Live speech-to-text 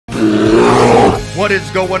What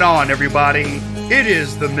is going on, everybody? It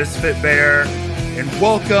is the Misfitbear, and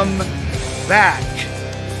welcome back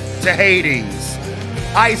to Hades.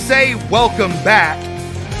 I say welcome back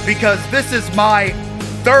because this is my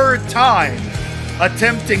third time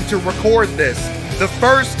attempting to record this. The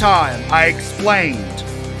first time I explained.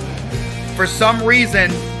 For some reason,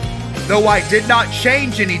 though I did not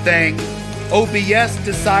change anything, OBS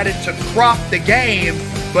decided to crop the game,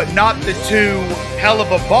 but not the two Hell of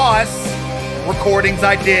a Boss recordings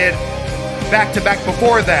I did back to back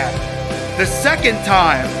before that. The second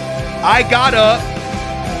time, I got up,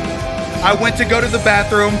 I went to go to the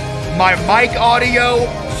bathroom, my mic audio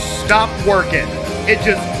stopped working. It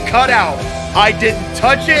just cut out. I didn't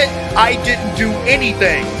touch it, I didn't do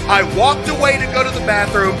anything. I walked away to go to the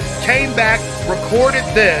bathroom, came back, recorded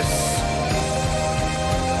this,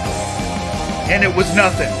 and it was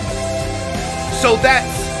nothing. So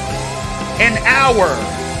that's an hour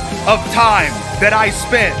of time that I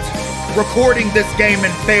spent recording this game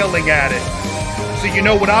and failing at it. So you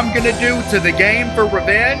know what I'm gonna do to the game for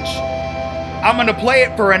revenge? I'm gonna play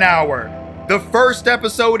it for an hour. The first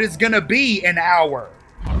episode is gonna be an hour.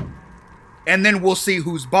 And then we'll see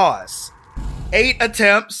who's boss. 8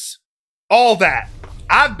 attempts, all that.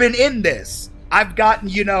 I've been in this. I've gotten,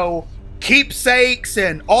 you know, keepsakes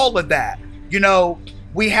and all of that. You know,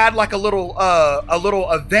 we had like a little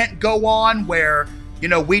event go on where, you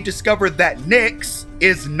know, we discovered that Nyx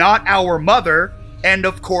is not our mother, and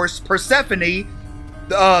of course Persephone,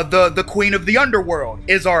 the queen of the underworld,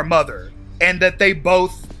 is our mother, and that they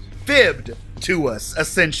both fibbed to us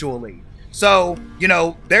essentially. So, you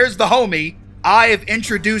know, there's the homie. I have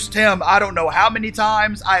introduced him I don't know how many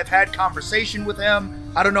times. I have had conversation with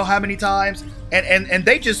him I don't know how many times, and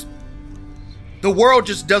they just, the world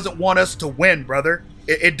just doesn't want us to win, brother.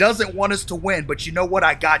 It doesn't want us to win, but you know what?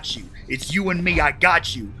 I got you. It's you and me. I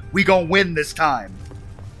got you. We gonna win this time.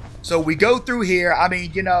 So we go through here. I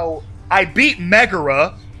mean, you know, I beat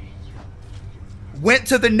Megara. Went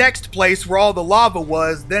to the next place where all the lava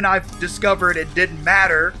was. Then I've discovered it didn't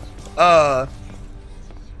matter. Like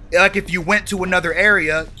if you went to another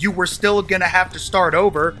area, you were still gonna have to start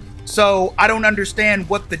over. So I don't understand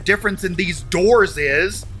what the difference in these doors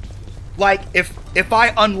is. Like if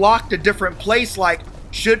I unlocked a different place, like,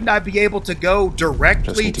 shouldn't I be able to go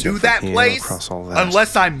directly to that place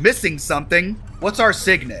unless I'm missing something? What's our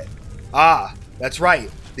signet? Ah, that's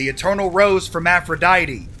right. The Eternal Rose from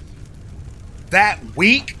Aphrodite. That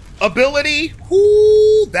weak ability?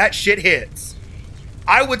 Whoo, that shit hits.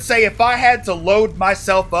 I would say if I had to load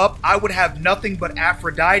myself up, I would have nothing but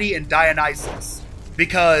Aphrodite and Dionysus.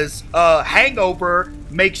 Because Hangover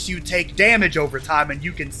makes you take damage over time and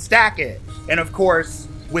you can stack it. And of course,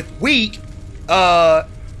 with weak,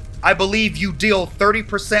 I believe you deal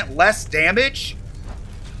 30% less damage.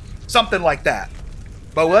 Something like that.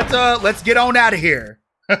 But let's get on out of here.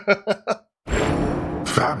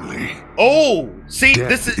 Family. Oh, see, Death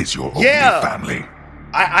this is your only family.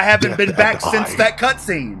 I haven't Death been back and since I. that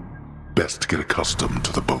cutscene. Best get accustomed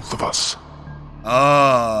to the both of us.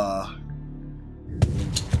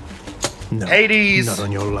 No, Hades. not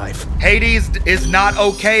on your life. Hades is not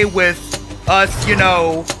okay with us, you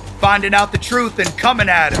know, finding out the truth and coming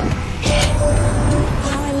at him. Oh,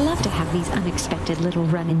 I love to have these unexpected little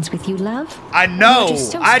run-ins with you, love. I know, You're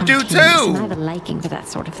just so I do spontaneous, and I too. have a liking for that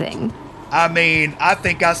sort of thing. I mean, I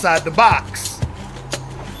think outside the box.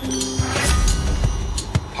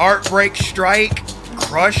 Heartbreak Strike,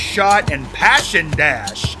 Crush Shot, and Passion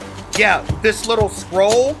Dash. Yeah, this little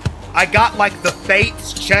scroll, I got like the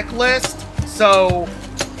Fates checklist. So,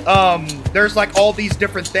 there's like all these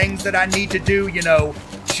different things that I need to do, you know,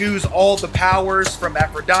 choose all the powers from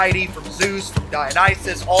Aphrodite, from Zeus, from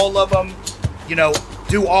Dionysus, all of them, you know,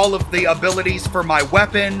 do all of the abilities for my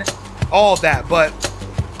weapon, all that, but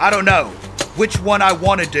I don't know which one I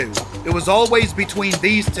want to do. It was always between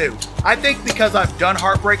these two. I think because I've done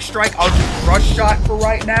Heartbreak Strike, I'll do Crush Shot for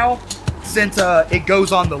right now, since it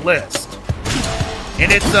goes on the list.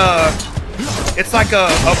 And it's like a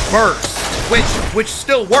burst, which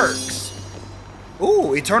still works.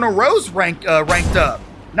 Ooh, Eternal Rose ranked up.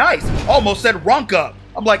 Nice. Almost said runk up.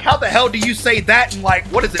 I'm like, how the hell do you say that in, like,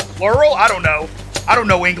 what is it, plural? I don't know. I don't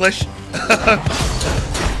know English.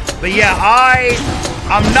 But yeah,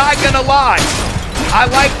 I'm not gonna lie. I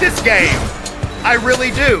like this game. I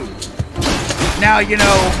really do. Now, you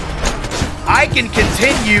know, I can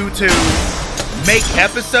continue to make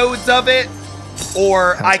episodes of it,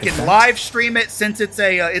 or I can live stream it since it's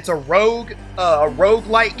a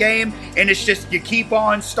roguelite game, and it's just you keep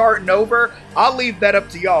on starting over. I'll leave that up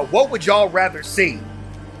to y'all. What would y'all rather see?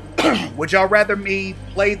 Would y'all rather me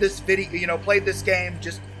play this video, play this game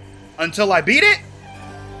just until I beat it,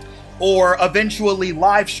 or eventually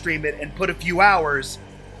live stream it and put a few hours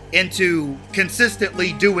into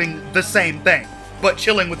consistently doing the same thing, but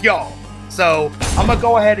chilling with y'all. So I'm gonna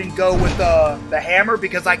go ahead and go with the hammer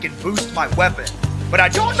because I can boost my weapon. But I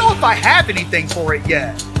don't know if I have anything for it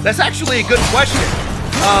yet. That's actually a good question.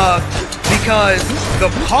 Because the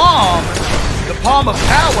palm of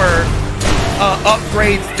power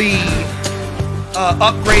upgrades the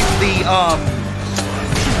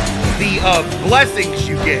blessings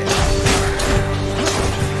you get.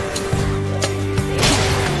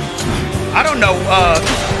 I don't know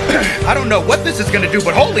I don't know what this is gonna do,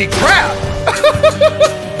 but holy crap!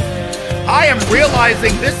 I am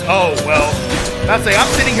realizing this. Oh well, I say I'm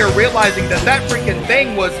sitting here realizing that freaking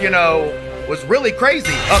thing was, you know, was really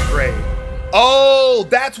crazy. Upgrade. Oh,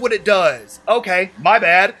 that's what it does. Okay, my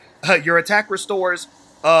bad. Your attack restores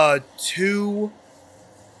 2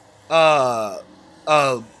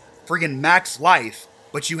 friggin' max life,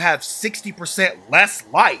 but you have 60% less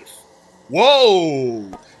life.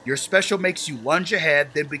 Whoa! Your special makes you lunge ahead,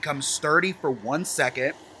 then becomes sturdy for 1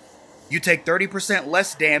 second. You take 30%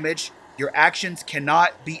 less damage. Your actions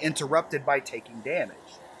cannot be interrupted by taking damage.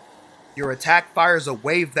 Your attack fires a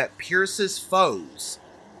wave that pierces foes,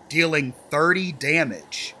 dealing 30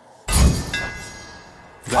 damage.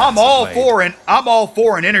 I'm all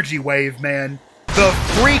for an energy wave, man. The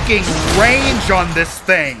freaking range on this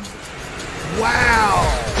thing. Wow.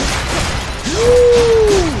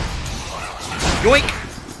 Woo. Yoink.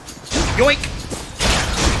 Yoink.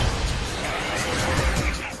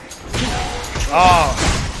 Oh.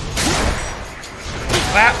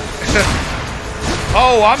 Bap.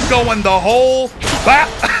 Oh, I'm going the whole bap.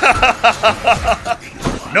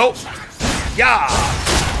 Nope. Yeah.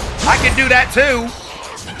 I can do that too.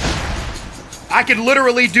 I can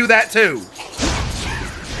literally do that too.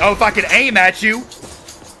 Oh, if I could aim at you.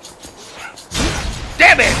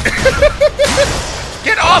 Damn it!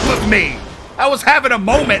 Get off of me! I was having a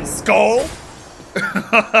moment, Skull.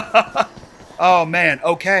 Oh man,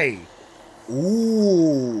 okay.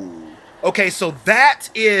 Ooh. Okay, so that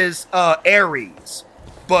is Ares.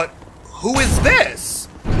 But who is this?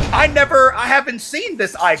 I haven't seen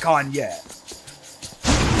this icon yet.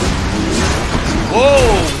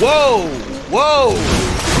 Whoa, whoa, whoa.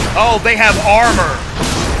 Oh, they have armor.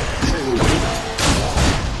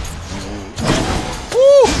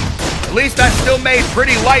 Woo. At least I still made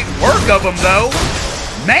pretty light work of them, though.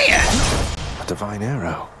 Man. A divine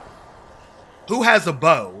arrow. Who has a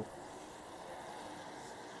bow?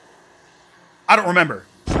 I don't remember.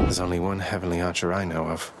 There's only one heavenly archer I know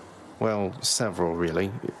of. Well, several,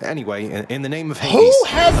 really. Anyway, in the name of Hades... Who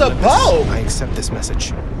has a bow? I accept this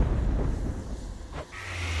message.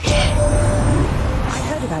 I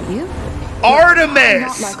heard about you.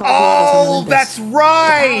 Artemis! Like all oh, that's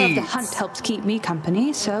right! The hunt helps keep me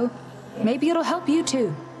company, so maybe it'll help you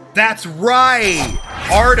too. That's right!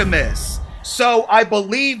 Artemis. So I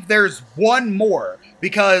believe there's one more,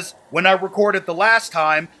 because when I recorded the last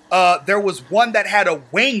time, there was one that had a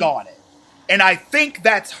wing on it. And I think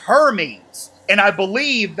that's Hermes. And I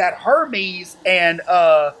believe that Hermes and,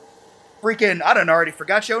 freaking, I already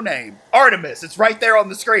forgot your name. Artemis, it's right there on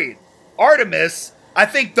the screen. Artemis, I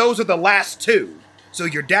think those are the last two. So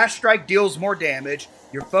your dash strike deals more damage.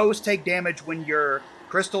 Your foes take damage when your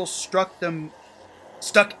crystal stuck in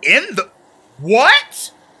the...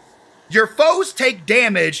 What? Your foes take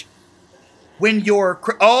damage when your...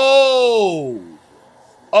 Oh!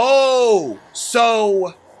 Oh!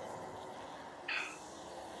 So...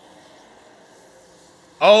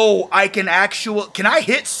 Oh, I can can I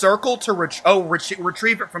hit circle to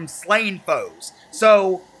retrieve it from slain foes?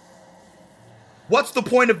 So, what's the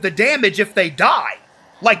point of the damage if they die?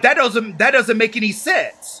 Like, that doesn't make any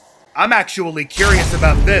sense. I'm actually curious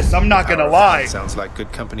about this. I'm not gonna lie. Sounds like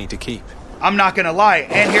good company to keep. I'm not gonna lie.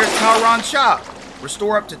 And here's Tauron's shop.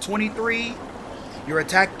 Restore up to 23. Your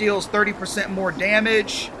attack deals 30% more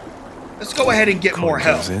damage. Let's go ahead and get more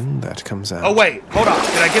health. That comes out. Oh wait, hold on.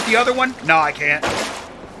 Did I get the other one? No, I can't.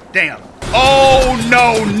 Damn. Oh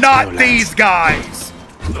no, not these guys.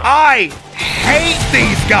 I hate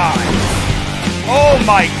these guys. Oh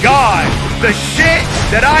my god. The shit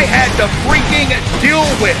that I had to freaking deal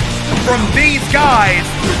with from these guys.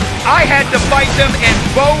 I had to fight them in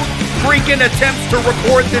both freaking attempts to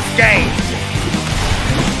record this game.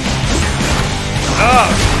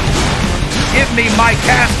 Give me my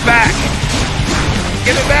cast back.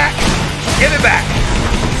 Give it back. Give it back.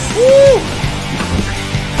 Woo!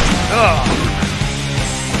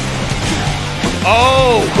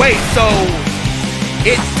 Oh, wait, so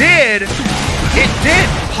it did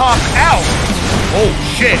pop out. Oh,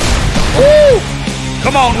 shit. Woo!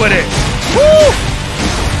 Come on with it. Woo!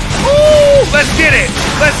 Ooh, let's get it.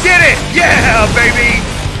 Let's get it. Yeah, baby.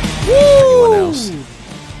 Anyone Woo. else?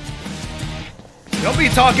 Don't be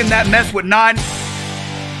talking that mess with 9.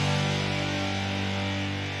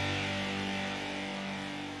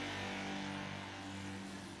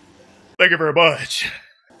 Thank you very much.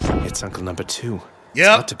 It's Uncle Number 2. Yep. It's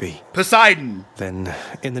got to be. Poseidon. Then,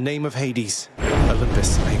 in the name of Hades,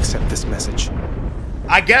 Olympus, I accept this message.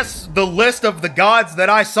 I guess the list of the gods that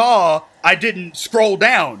I saw, I didn't scroll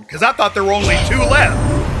down, because I thought there were only 2 left.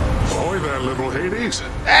 Ahoy there, little Hades.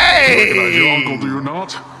 Hey! You recognize your uncle, do you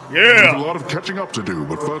not? Yeah. You've a lot of catching up to do,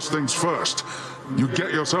 but first things first. You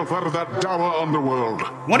get yourself out of that dour underworld.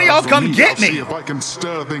 One of y'all For come get I'll me. see if I can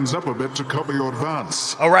stir things up a bit to cover your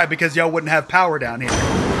advance. All right, because y'all wouldn't have power down here.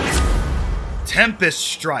 Tempest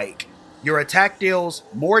Strike. Your attack deals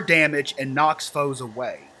more damage and knocks foes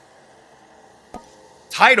away.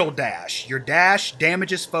 Tidal Dash. Your dash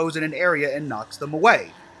damages foes in an area and knocks them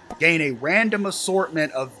away. Gain a random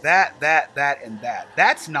assortment of that, and that.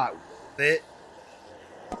 That's not worth it.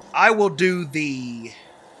 I will do the...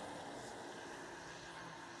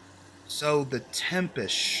 So, the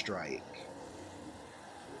Tempest Strike.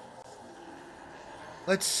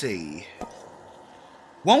 Let's see.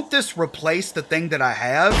 Won't this replace the thing that I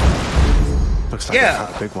have? Looks like Yeah. I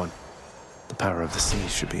found a big one. The power of the sea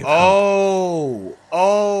should be a Oh,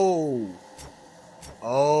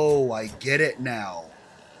 I get it now.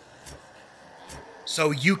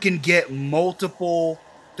 So you can get multiple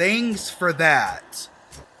things for that.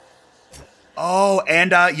 Oh,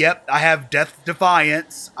 and yep, I have Death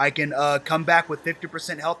Defiance. I can come back with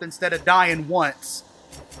 50% health instead of dying once.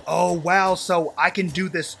 Oh, wow, so I can do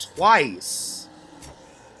this twice.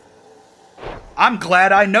 I'm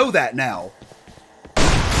glad I know that now.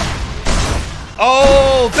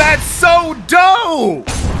 Oh, that's so dope!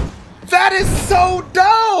 That is so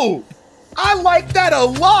dope! I like that a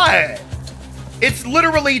lot! It's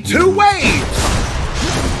literally 2 waves!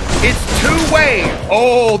 It's 2 waves!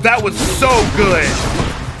 Oh, that was so good!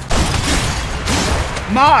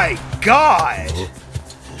 My God!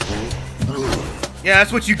 Yeah,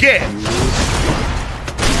 that's what you get.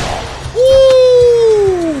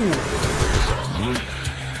 Woo!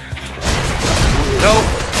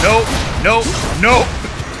 Nope.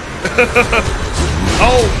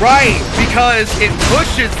 Oh, right, because it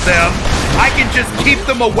pushes them, I can just keep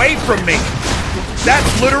them away from me.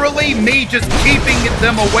 That's literally me just keeping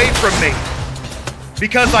them away from me.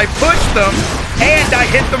 Because I push them, and I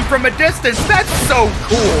hit them from a distance. That's so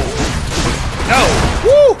cool. No.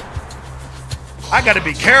 Woo! I gotta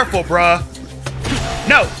be careful, bruh.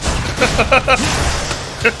 No.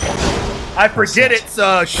 I forget it's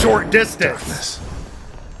short distance.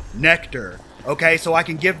 Nectar. Okay, so I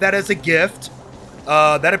can give that as a gift.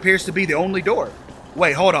 That appears to be the only door.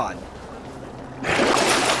 Wait, hold on.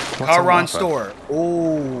 Charon store.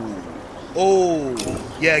 Oh,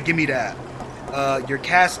 yeah, give me that. Your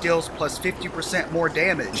cast deals plus 50% more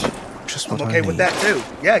damage. I'm okay with that too.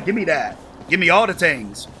 Yeah, give me that. Give me all the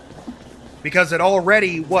things. Because it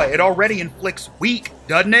already, it already inflicts weak,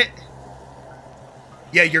 doesn't it?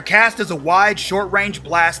 Yeah, your cast is a wide, short-range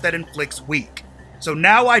blast that inflicts weak. So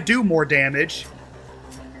now I do more damage.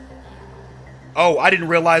 Oh, I didn't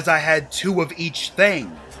realize I had 2 of each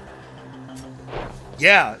thing.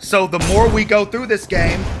 Yeah, so the more we go through this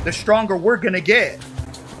game, the stronger we're gonna get.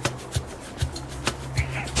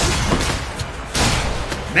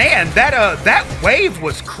 Man, that wave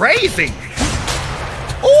was crazy.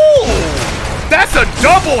 Ooh, that's a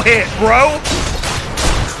double hit, bro.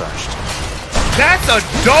 Crushed. That's a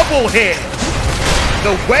double hit.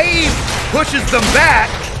 The wave pushes them back,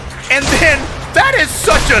 and then that is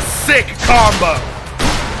such a sick combo.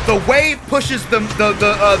 The wave pushes them,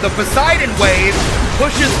 the Poseidon wave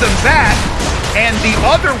pushes them back, and the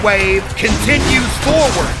other wave continues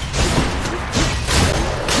forward.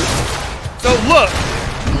 So look.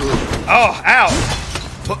 Oh, ow.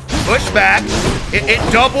 Push back. It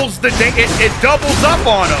doubles it doubles up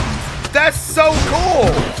on them. That's so cool.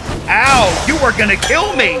 Ow, you are gonna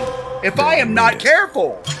kill me if I am not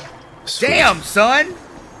careful. Sweet. Damn, son.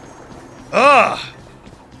 Ugh.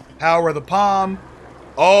 Power of the palm.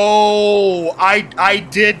 Oh, I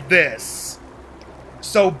did this.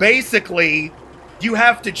 So basically, you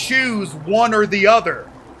have to choose one or the other.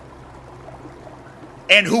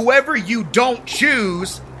 And whoever you don't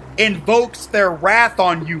choose invokes their wrath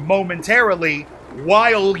on you momentarily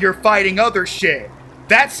while you're fighting other shit.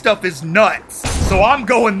 That stuff is nuts. So I'm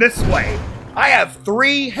going this way. I have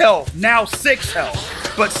 3 health, now 6 health.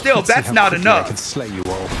 But still, Let's see that's how not quickly enough. I can slay you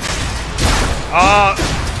all.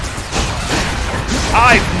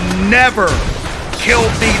 I've never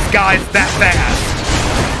killed these guys that fast.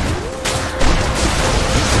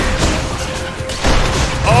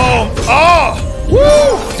 Oh!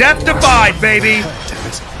 Woo! Death defied, baby.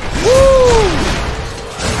 Woo!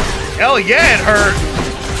 Hell yeah, it hurt.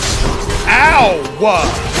 Ow!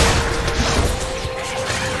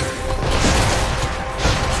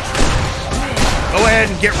 Go ahead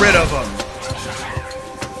and get rid of him.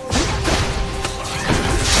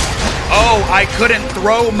 Oh, I couldn't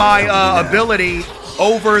throw my ability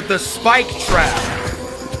over the spike trap.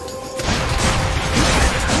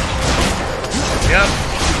 Yep.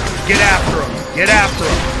 Get after him. Get after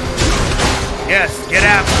him. Yes, get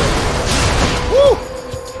after him. Woo!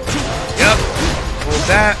 Yep. Hold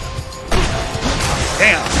that.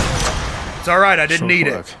 Damn. It's alright, I didn't need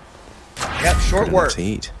it. Yep, short work. To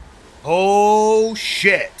eat. Oh,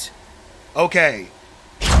 shit. Okay.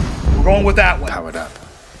 We're going with that one. Powered up.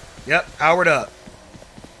 Yep, powered up.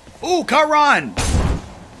 Ooh, Karan!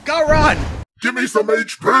 Karan! Give me some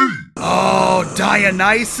HP! Oh,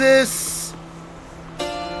 Dionysus?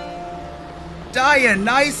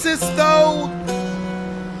 Dionysus, though?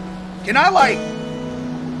 Can I, like,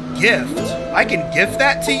 gift? I can gift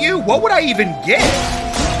that to you? What would I even get?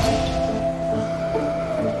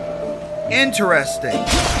 Interesting.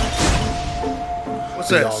 What's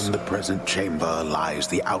this? Beyond the present chamber lies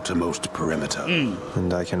the outermost perimeter.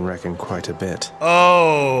 And I can reckon quite a bit.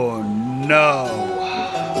 Oh, no.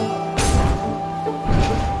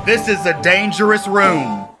 This is a dangerous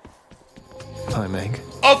room. Hi, Meg.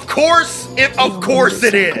 Of course it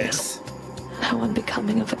is. How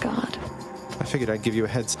unbecoming of a god. I figured I'd give you a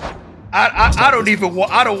heads. I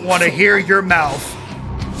don't want to hear your mouth.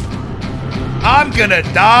 I'm gonna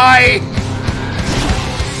die.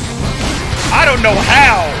 I don't know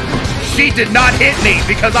how she did not hit me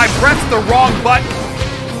because I pressed the wrong button.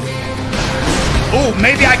 Ooh,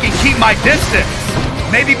 maybe I can keep my distance.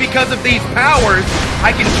 Maybe because of these powers,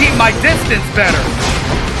 I can keep my distance better.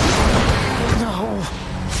 No.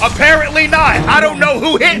 Apparently not. I don't know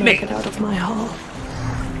who hit me. Get out of my hall.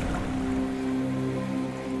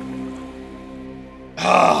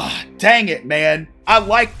 Ah, dang it, man. I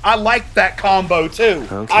like that combo too.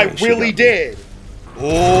 Okay, I really did.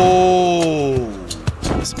 Oh.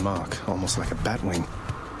 This mark, almost like a bat wing.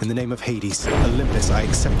 In the name of Hades, Olympus, I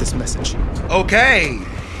accept this message. Okay.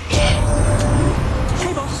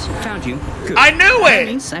 Hey, boss. Found you. Good. I knew it.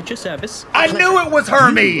 Hermes, at your service. I knew it was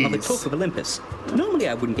Hermes. You are the talk of Olympus. Normally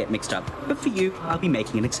I wouldn't get mixed up, but for you, I'll be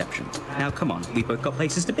making an exception. Now, come on. We've both got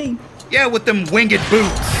places to be. Yeah, with them winged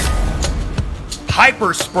boots.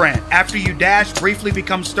 Hyper sprint. After you dash, briefly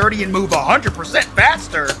become sturdy and move 100%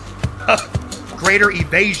 faster. Greater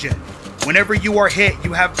evasion. Whenever you are hit,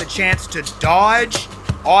 you have the chance to dodge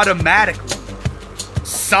automatically.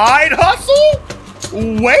 Side hustle?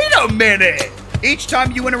 Wait a minute. Each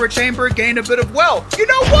time you enter a chamber, gain a bit of wealth. You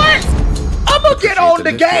know what? I'm gonna get on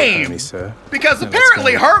the game. Hermes, sir. Because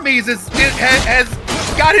apparently Hermes has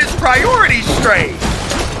got his priorities straight.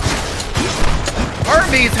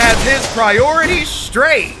 Hermes has his priorities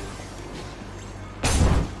straight.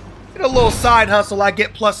 Get a little side hustle. I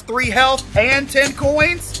get +3 health and 10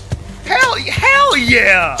 coins. Hell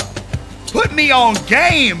yeah! Put me on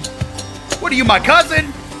game. What are you, my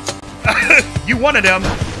cousin? You one of them.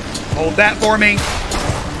 Hold that for me.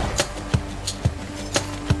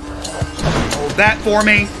 Hold that for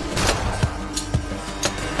me.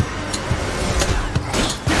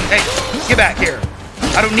 Hey, get back here.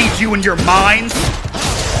 I don't need you in your mines.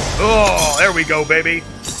 Oh, there we go, baby.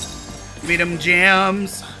 Give me them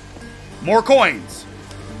gems. More coins.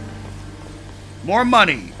 More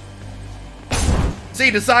money. See,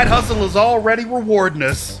 the side hustle is already rewarding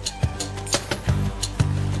us.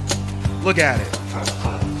 Look at it.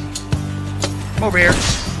 Come over here.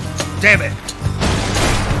 Damn it.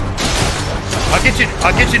 I'll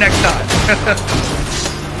get you next time.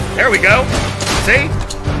 There we go. See?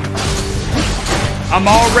 I'm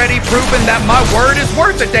already proving that my word is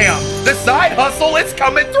worth a damn. The side hustle is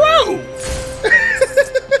coming through.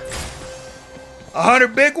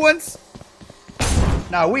 100 big ones?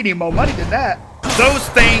 Nah, we need more money than that. Those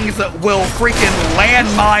things will freaking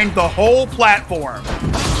landmine the whole platform.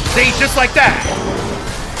 See, just like that.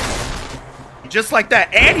 Just like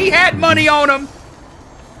that. And he had money on him.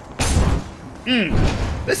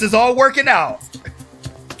 This is all working out.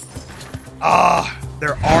 Ah,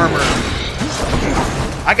 their armor.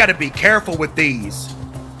 I gotta be careful with these.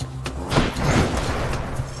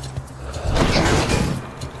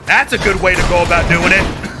 That's a good way to go about doing it.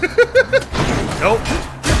 Nope.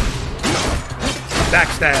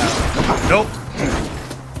 Backstab. Nope.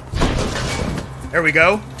 There we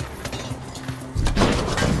go.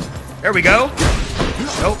 There we go.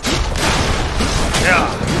 Nope. Yeah.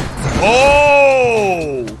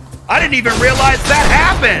 Oh! I didn't even realize that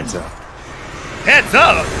happened. Heads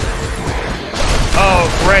up! Oh,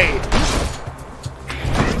 great.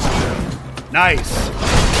 Nice.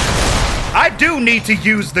 I do need to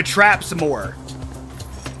use the traps more.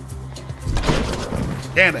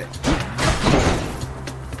 Damn it.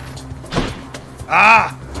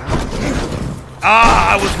 Ah!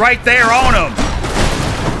 Ah, I was right there on him.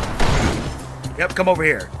 Yep, come over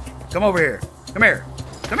here. Come over here. Come here.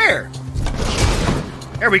 Come here.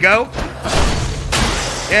 There we go.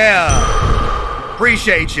 Yeah.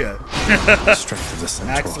 Appreciate you. Strength of the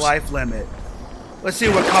centaurs. Max life limit. Let's see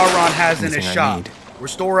what Charon has in his Anything I shop. need.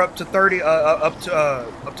 Restore up to 30, up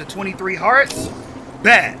to 23 hearts.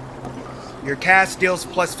 Bet. Your cast deals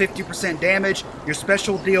plus 50% damage. Your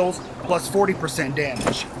special deals plus 40%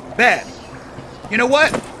 damage. Bet. You know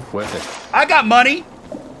what? Worth it. I got money,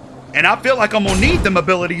 and I feel like I'm gonna need them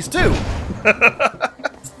abilities too.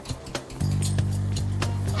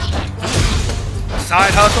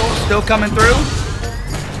 Side hustle still coming through.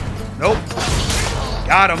 Nope.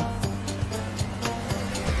 Got him.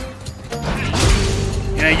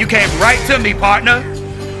 Yeah, you came right to me, partner.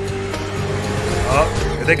 Oh,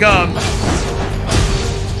 here they come.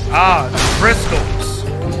 Ah, crystals.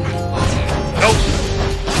 Nope.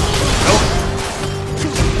 Nope.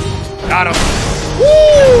 Got him.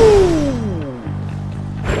 Woo!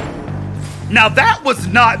 Now that was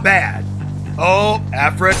not bad. Oh,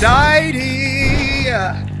 Aphrodite.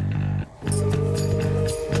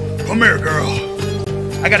 Come here, girl.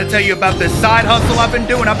 I gotta tell you about this side hustle I've been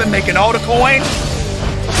doing. I've been making all the coin.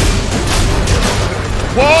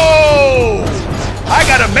 Whoa! I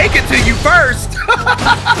gotta make it to you first.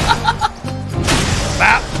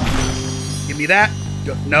 Bap. Give me that.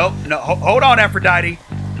 No, no. Hold on, Aphrodite.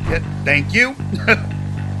 Yeah, thank you.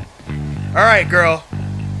 All right, girl.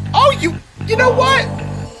 Oh, you know what?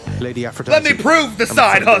 Lady Aphrodite. Let me prove the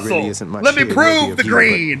side hustle. Really isn't much Let me here prove worthy of the you,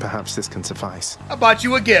 green. but perhaps this can suffice. I bought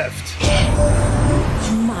you a gift.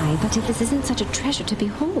 My, but if this isn't such a treasure to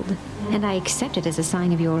behold, and I accept it as a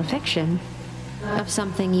sign of your affection. Of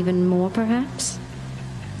something even more, perhaps?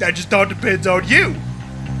 That just all depends on you.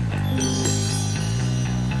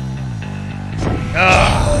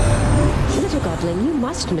 Little Goblin, you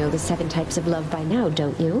must know the 7 types of love by now,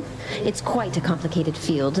 don't you? It's quite a complicated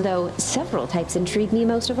field, though several types intrigue me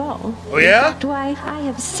most of all. Oh, yeah? In fact, why, I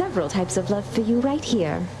have several types of love for you right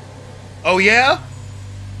here. Oh, yeah?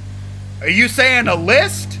 Are you saying a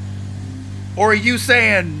list? Or are you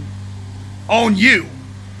saying on you?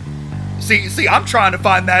 See, I'm trying to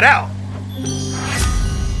find that out.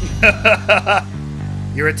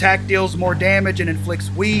 Your attack deals more damage and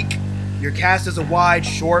inflicts weak. Your cast is a wide,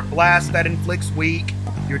 short blast that inflicts weak.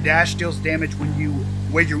 Your dash deals damage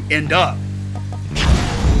where you end up.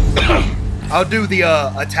 I'll do the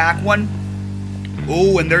attack one.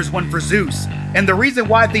 Ooh, and there's one for Zeus. And the reason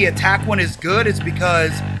why the attack one is good is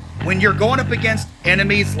because when you're going up against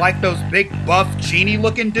enemies like those big buff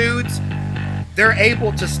genie-looking dudes, they're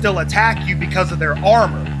able to still attack you because of their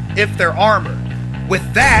armor, if they're armored.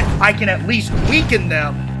 With that, I can at least weaken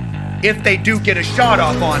them if they do get a shot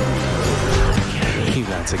off on me. You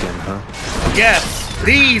lads again, huh? Yes,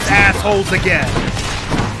 these assholes again.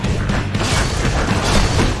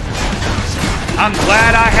 I'm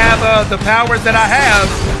glad I have the powers that I have.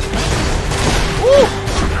 Woo!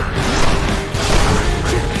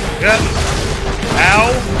 Yep.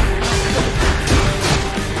 Ow.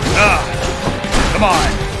 Come on.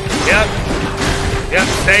 Yep. Yep,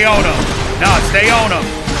 stay on them. No, stay on them.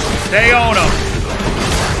 Stay on them.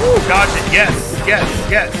 Woo, dodge it. Yes, yes,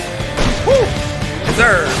 yes. Woo.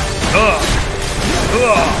 Sir.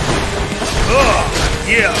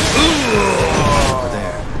 Yeah.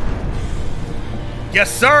 There. Yes,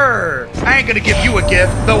 sir. I ain't gonna give you a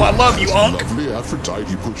gift, though I love you, Unc. Lovely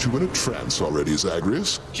Aphrodite put you in a trance already,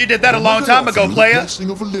 Zagreus. She did that a long time ago, player. The blessing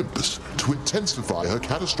of Olympus to intensify her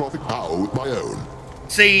catastrophic power with my own.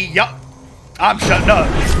 See, yup. I'm shutting up.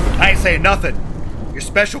 I ain't saying nothing. Your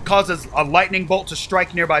special causes a lightning bolt to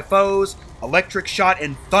strike nearby foes, electric shot,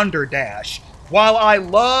 and thunder dash. While I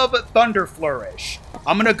love thunder flourish,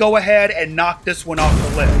 I'm gonna go ahead and knock this one off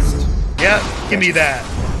the list. Yep, give me that.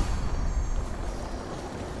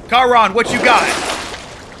 Charon, what you got?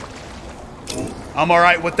 I'm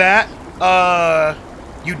alright with that.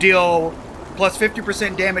 You deal plus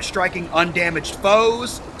 50% damage striking undamaged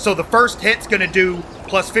foes. So the first hit's gonna do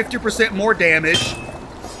plus 50% more damage.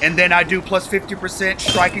 And then I do plus 50%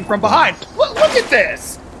 striking from behind. Look at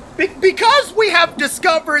this. Because we have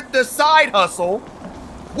discovered the side hustle,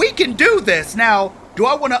 we can do this. Now, do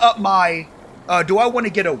I want to up my... do I want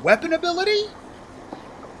to get a weapon ability?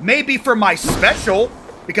 Maybe for my special,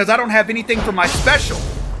 because I don't have anything for my special.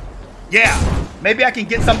 Yeah, maybe I can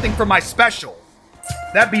get something for my special.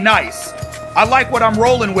 That'd be nice. I like what I'm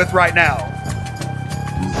rolling with right now.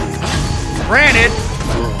 Granted,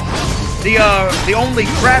 the only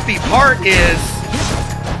crappy part is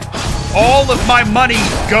all of my money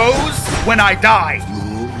goes when I die.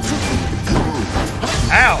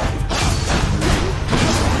 Ow.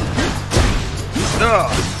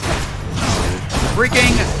 Ugh.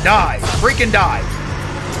 Freaking die. Freaking die.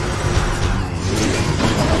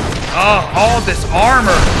 Oh, all this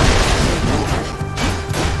armor.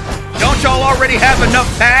 Don't y'all already have enough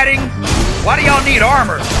padding? Why do y'all need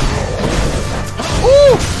armor?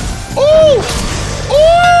 Ooh! Ooh!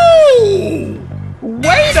 Ooh!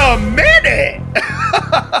 Wait a minute!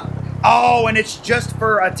 Oh, and it's just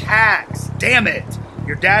for attacks. Damn it.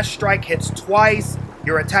 Your dash strike hits twice.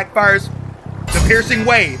 Your attack fires the piercing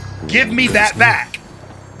wave. Give me that back.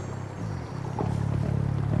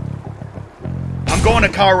 I'm going to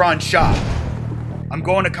Chiron's shop. I'm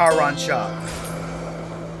going to Chiron's shop.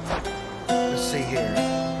 Let's see here.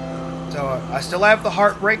 So I still have the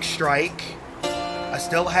Heartbreak Strike. I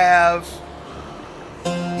still have...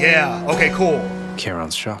 Yeah, okay, cool.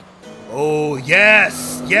 Chiron's shop. Oh,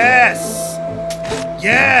 yes! Yes!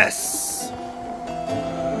 Yes!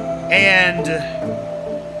 And...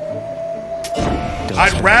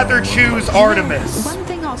 I'd rather choose Artemis. One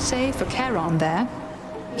thing I'll say for Charon there,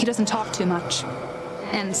 he doesn't talk too much.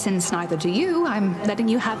 And since neither do you, I'm letting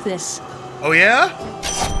you have this. Oh yeah?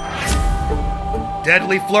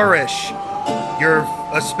 Deadly Flourish. You're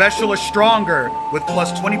a specialist stronger with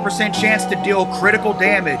plus 20% chance to deal critical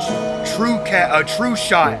damage. True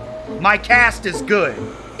shot. My cast is good.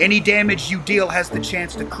 Any damage you deal has the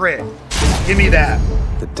chance to crit. Give me that.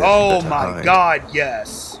 Oh my god,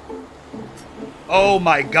 yes. Oh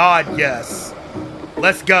my god, yes.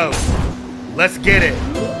 Let's go. Let's get it.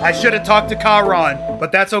 I should have talked to Chiron,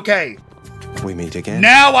 but that's okay. We meet again.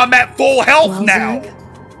 Now I'm at full health now.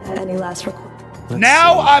 Any last request?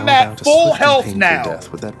 Now I'm at full health now.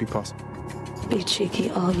 Death. Would that be possible? Be cheeky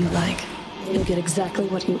all you like. You'll get exactly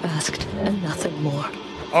what you asked, and nothing more.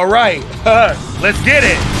 All right, let's get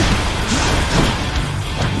it.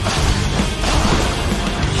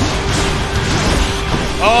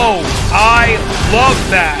 Oh, I love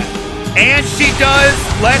that. And she does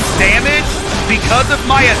less damage because of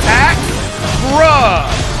my attack? Bruh.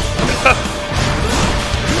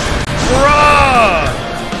 Bruh.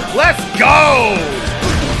 Let's go.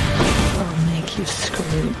 I'll make you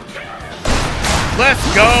scream. Let's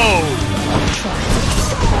go.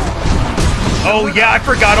 Oh yeah, I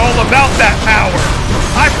forgot all about that power.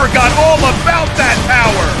 I forgot all about that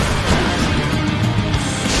power.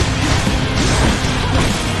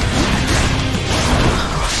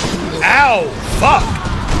 Ow, fuck.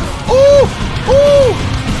 Ooh, ooh.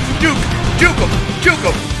 Juke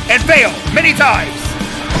him, and fail many times.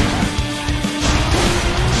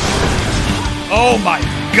 Oh my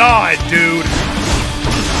god, dude.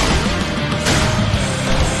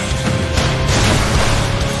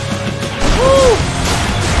 Woo!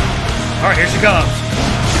 Alright, here she comes.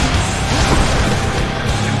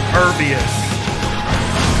 Impervious.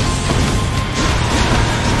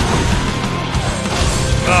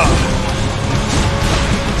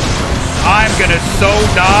 I'm gonna so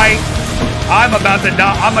die. I'm about to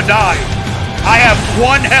die. I'm gonna die. I have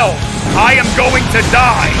 1 health. I am going to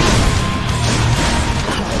die.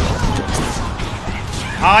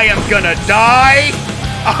 I am gonna die.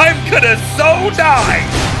 I'm gonna so die.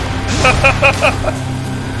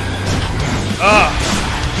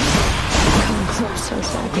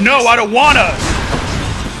 No, I don't wanna.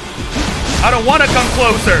 I don't wanna come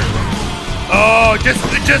closer. Oh,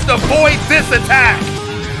 just avoid this attack.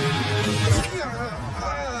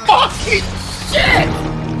 Fucking shit!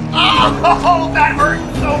 Oh, that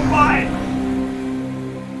hurts so much.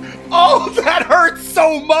 Oh, that hurts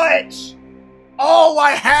so much. Oh,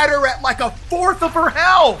 I had her at like 1/4 of her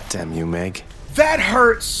health. Damn you, Meg. That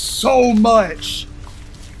hurts so much.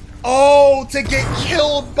 Oh, to get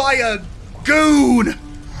killed by a goon.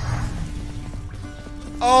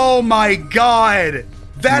 Oh my god.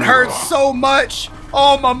 That hurts so much.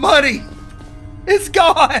 All my money. It's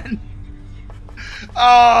gone.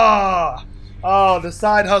 Oh, the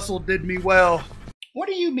side hustle did me well. What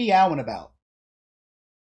are you meowing about?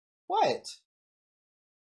 What?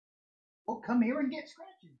 Well, come here and get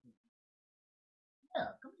scratches. Yeah,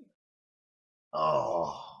 come here.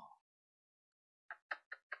 Oh.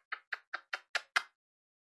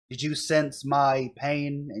 Did you sense my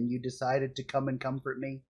pain and you decided to come and comfort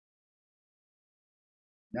me?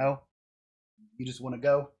 No? You just want to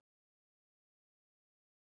go?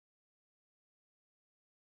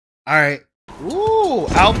 Alright. Ooh. Ooh,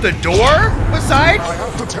 out the door, Poseidon? I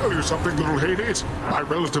have to tell you something, little Hades. My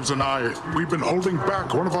relatives and I, we've been holding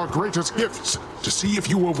back one of our greatest gifts to see if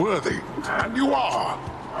you were worthy. And you are.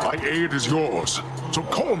 My aid is yours. So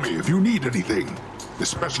call me if you need anything,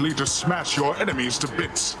 especially to smash your enemies to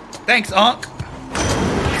bits. Thanks, Unc.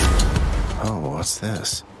 Oh, what's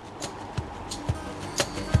this?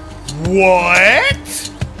 What?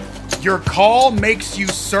 Your call makes you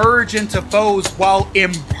surge into foes while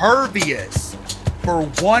impervious for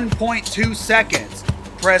 1.2 seconds.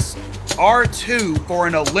 Press R2 for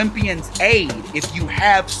an Olympian's aid if you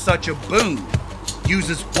have such a boon.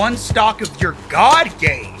 Uses 1 stock of your God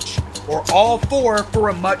gauge, or all 4 for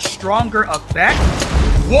a much stronger effect.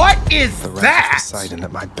 What is the that? Poseidon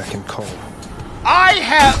at my beck and call. I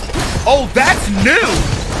have... Oh, that's new!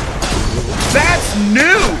 That's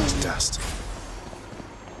new! Dust.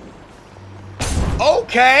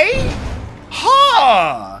 Okay.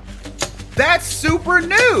 Huh. That's super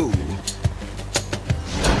new.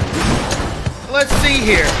 Let's see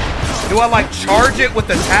here. Do I like charge it with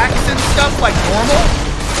attacks and stuff like normal?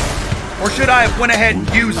 Or should I have went ahead and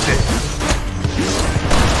used it?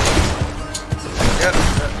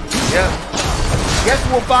 Yep. Guess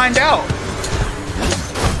we'll find out.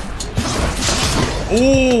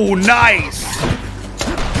 Ooh, nice.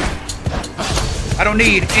 I don't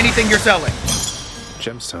need anything you're selling.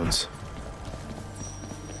 Gemstones.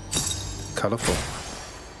 Colorful.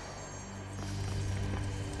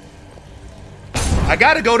 I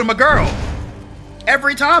gotta go to my girl.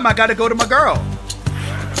 Every time I gotta go to my girl.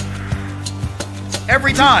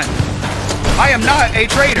 Every time. I am not a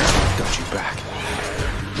traitor. Got you back.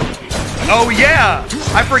 Oh yeah.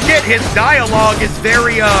 I forget his dialogue is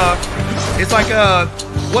very, it's like,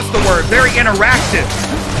 what's the word? Very interactive.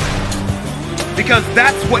 Because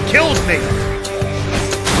that's what kills me.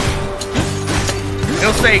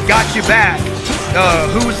 He'll say, got you back.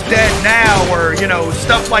 Who's dead now? Or, you know,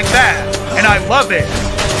 stuff like that. And I love it.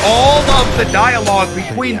 All of the dialogue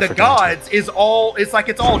between the gods is all, it's like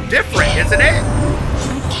it's all different, isn't it?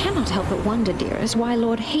 I cannot help but wonder, dearest, why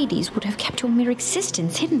Lord Hades would have kept your mere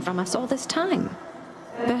existence hidden from us all this time.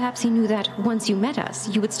 Perhaps he knew that once you met us,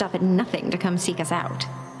 you would stop at nothing to come seek us out.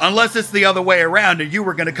 Unless it's the other way around and you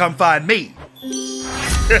were gonna come find me.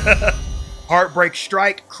 Heartbreak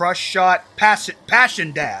Strike, Crush Shot,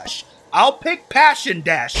 Passion Dash. I'll pick Passion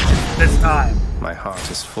Dash this time. My heart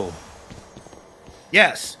is full.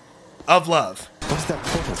 Yes, of love. What's that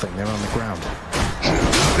portal thing there on the ground?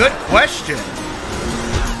 Good question.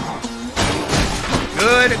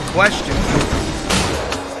 Good question.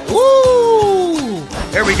 Woo!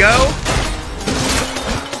 There we go.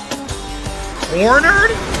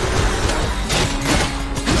 Cornered?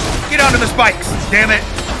 Get onto the spikes, damn it.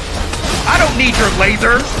 I don't need your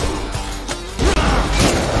laser.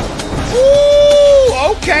 Ooh,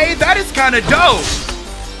 okay, that is kind of dope.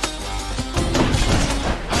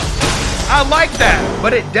 I like that,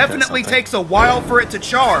 but it definitely takes a while for it to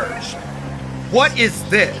charge. What is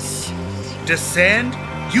this? Descend?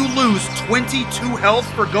 You lose 22 health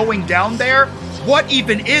for going down there? What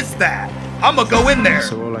even is that? I'ma go in there.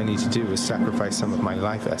 So all I need to do is sacrifice some of my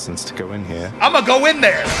life essence to go in here. I'ma go in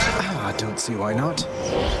there. I don't see why not.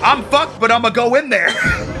 I'm fucked, but I'ma go in there.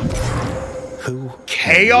 Who?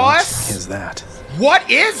 Chaos? Is that? What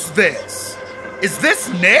is this? Is this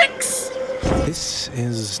Nyx? This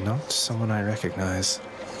is not someone I recognize.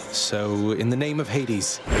 So, in the name of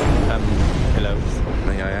Hades, hello?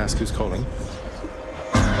 May I ask who's calling?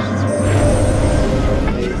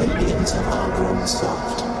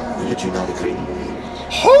 Did you not agree?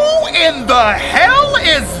 Who in the hell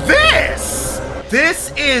is this?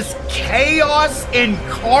 This is Chaos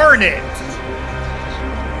Incarnate.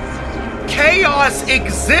 Chaos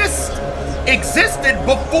existed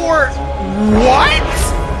before what?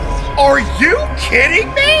 Are you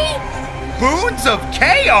kidding me? Boons of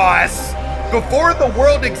Chaos? Before the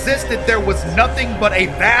world existed, there was nothing but a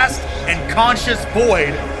vast and conscious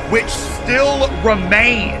void, which still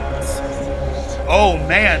remains. Oh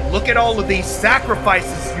man, look at all of these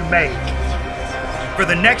sacrifices you make. For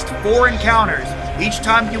the next 4 encounters, each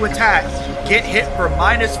time you attack, get hit for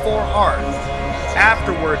 -4 heart.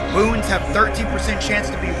 Afterward, boons have 13% chance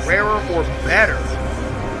to be rarer or better.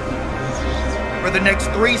 For the next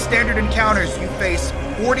 3 standard encounters, you face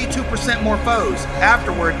 42% more foes.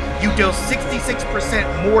 Afterward, you deal 66%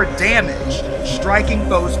 more damage, striking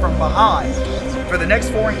foes from behind. For the next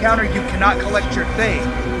 4 encounters, you cannot collect your thing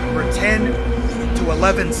for 10 to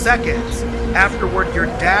 11 seconds. Afterward, your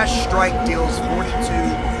dash strike deals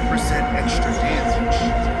 42% extra damage.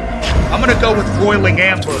 I'm gonna go with Roiling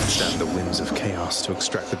Ambush. Stand the winds of chaos to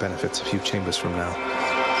extract the benefits a few chambers from now.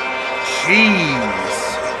 Jeez.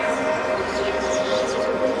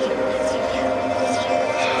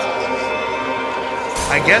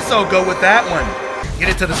 I guess I'll go with that one. Get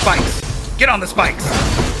it to the spikes. Get on the spikes.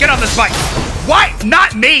 Get on the spikes. Why?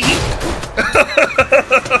 Not me.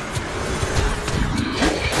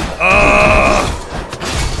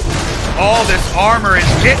 All this armor is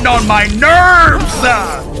getting on my nerves.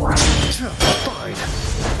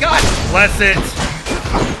 God bless it.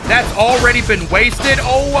 That's already been wasted.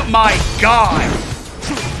 Oh my God.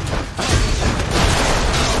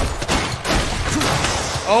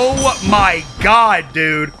 Oh my God,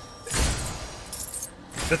 dude.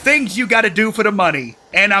 The things you gotta do for the money.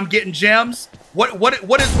 And I'm getting gems. What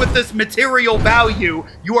is with this material value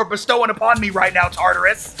you are bestowing upon me right now,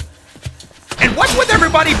 Tartarus? And what's with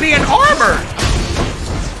everybody being armored?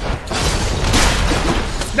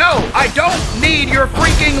 No, I don't need your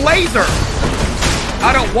freaking laser.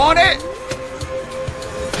 I don't want it.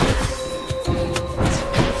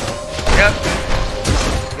 Yep.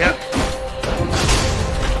 Yep.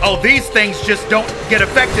 Oh, these things just don't get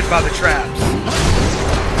affected by the traps.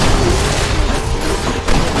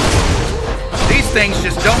 These things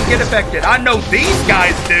just don't get affected. I know these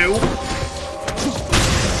guys do.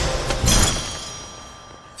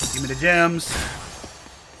 Give me the gems.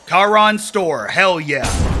 Charon store. Hell yeah.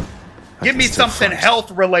 Give me something health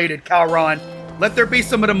related, Charon. Let there be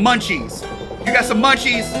some of the munchies. You got some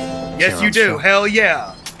munchies? Yes, you do. Hell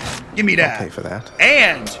yeah. Give me that. I'll pay for that.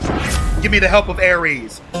 And give me the help of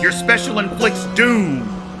Ares. Your special inflicts doom.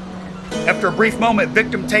 After a brief moment,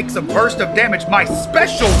 victim takes a burst of damage. My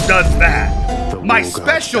special does that. My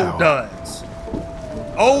special does.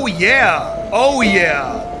 Oh yeah. Oh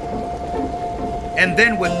yeah. And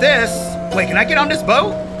then with this, wait, can I get on this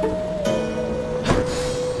boat?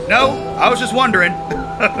 No, I was just wondering.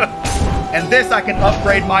 And this, I can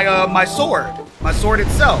upgrade my my sword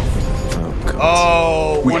itself.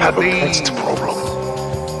 Oh, one of these.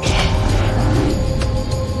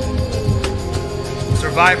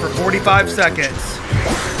 Survive for 45 seconds,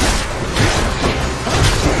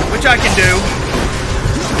 which I can do.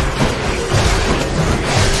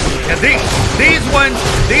 Yeah,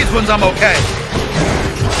 these ones I'm okay.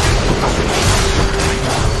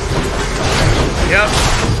 Yep,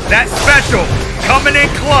 that's special. Coming in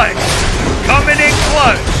clutch. Coming in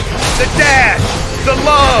clutch. The dash. The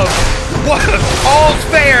love. What? All's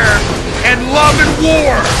fair. And love and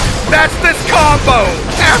war. That's this combo.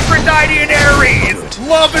 Aphrodite and Ares.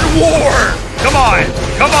 Love and war. Come on.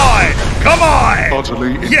 Come on. Come on.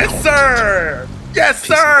 Utterly yes, sir. Yes,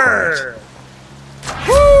 sir.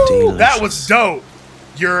 Woo! That was dope.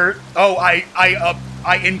 I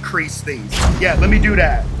increased these. Yeah, let me do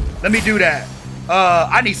that. Let me do that.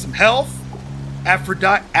 I need some health.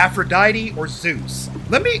 Aphrodite or Zeus.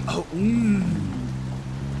 Let me.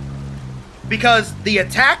 Because the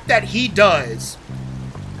attack that he does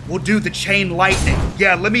will do the chain lightning.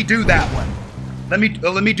 Yeah, let me do that one. Let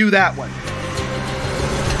me do that one.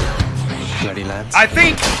 Ready, lads? I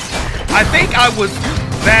think I was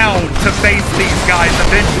bound to face these guys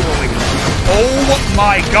eventually. Oh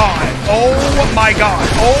my God. Oh my God.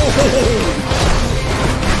 Oh.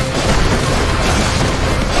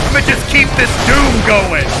 I'm gonna just keep this doom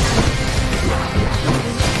going.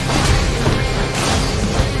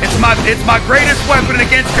 It's my greatest weapon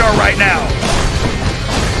against y'all right now.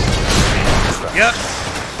 Yep.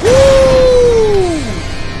 Woo!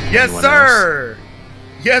 Yes, sir.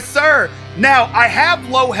 Yes, sir. Now, I have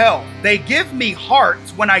low health. They give me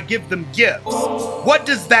hearts when I give them gifts. What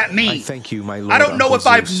does that mean? I thank you, my lord. I don't know if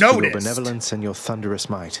I've noticed. For your benevolence and your thunderous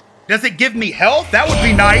might. Does it give me health? That would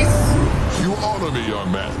be nice. You honor me,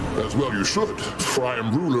 young man. As well you should, for I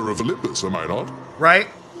am ruler of Olympus, am I not? Right.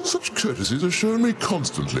 Such courtesies are shown me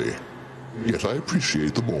constantly. Yet I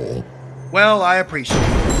appreciate them all. Well, I appreciate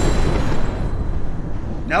it.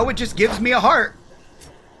 No, it just gives me a heart.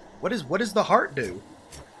 What does the heart do?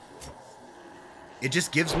 It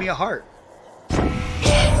just gives me a heart.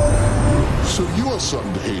 So you are son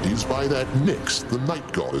to Hades by that Nyx, the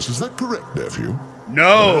night goddess. Is that correct, nephew?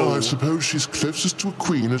 No. Well, I suppose she's closest to a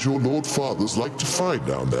queen as your lord fathers like to find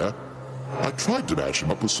down there. I tried to match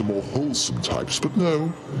him up with some more wholesome types, but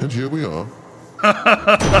no. And here we are.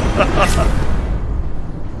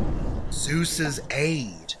 Zeus's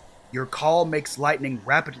aid. Your call makes lightning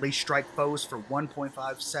rapidly strike foes for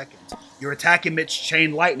 1.5 seconds. Your attack emits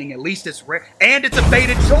chain lightning. At least it's rare. And it's a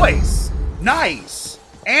fated choice. Nice.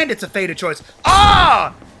 And it's a fated choice.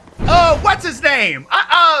 Ah! What's his name?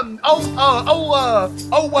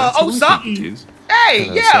 Something. Hey,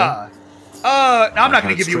 yeah. I'm not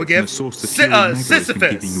going to give you a gift. Sisyphus.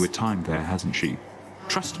 Giving you a time there, hasn't she?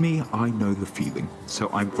 Trust me, I know the feeling. So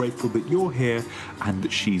I'm grateful that you're here and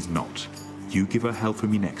that she's not. You give her hell for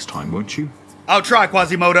me next time, won't you? I'll try,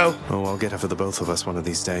 Quasimodo. Oh, I'll get her for the both of us one of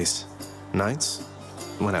these days. Nights?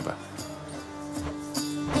 Whenever.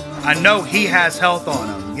 I know he has health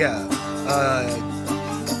on him. Yeah.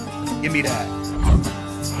 Give me that.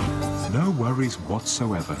 No worries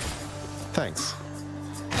whatsoever. Thanks.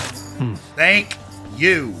 Thank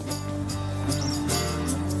you.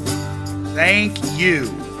 Thank you.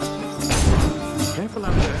 Careful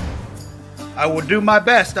out there. I will do my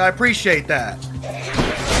best. I appreciate that.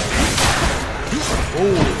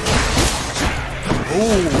 Ooh.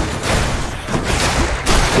 Ooh.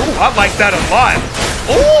 Ooh, I like that a lot.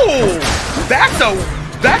 Ooh! That's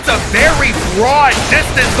a very broad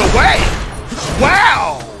distance away.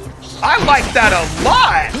 Wow! I like that a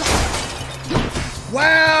lot.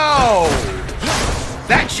 Wow!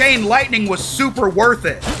 That chain lightning was super worth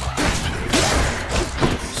it.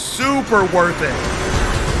 Super worth it.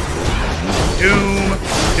 Doom.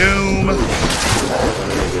 Doom.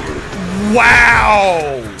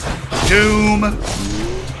 Wow! Doom.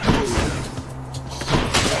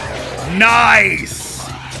 Nice!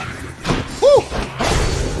 Woo!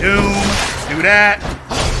 Doom. Do that.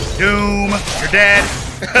 Doom. You're dead.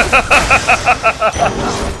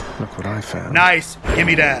 Look what I found. Nice. Give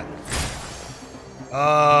me that.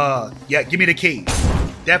 Yeah, give me the key.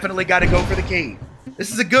 Definitely got to go for the key.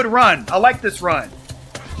 This is a good run. I like this run.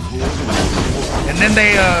 And then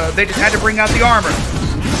they just had to bring out the armor.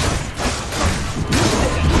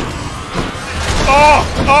 Oh!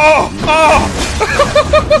 Oh! Oh!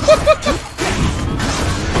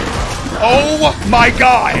 Oh my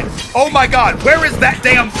god! Oh my god! Where is that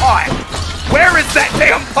damn pot? Where is that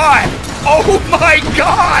damn pot? Oh my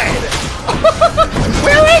god!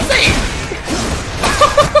 Where is he?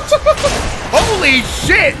 Holy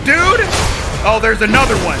shit, dude! Oh, there's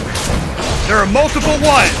another one. There are multiple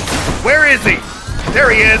ones. Where is he?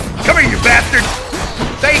 There he is. Come here, you bastard.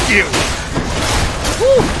 Thank you.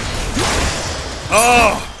 Woo.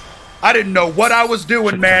 Oh, I didn't know what I was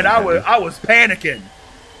doing, man. I was panicking.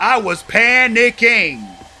 I was panicking.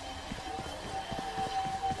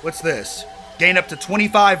 What's this? Gain up to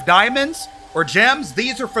 25 diamonds or gems?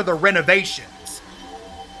 These are for the renovations.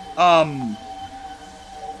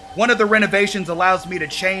 One of the renovations allows me to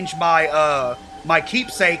change my my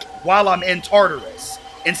keepsake while I'm in Tartarus,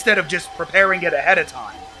 instead of just preparing it ahead of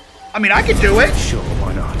time. I mean, I could do it. Sure,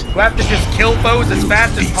 why not? Do I have to just kill foes as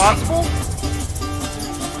fast as possible?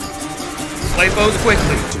 Slay foes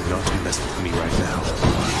quickly. Do not mess with me right now.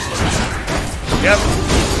 Yep.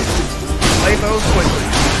 Slay foes quickly.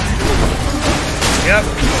 Yep.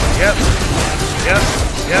 Yep. Yep.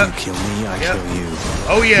 Yep. You kill me, I kill you.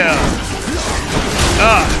 Oh yeah.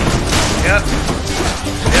 Yep.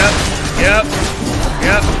 Yep. Yep.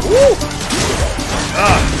 Yep. Woo.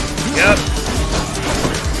 Yep.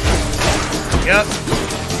 Yep.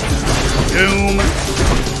 Doom.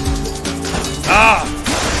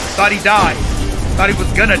 Thought he died. Thought he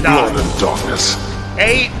was gonna die. Blood and darkness.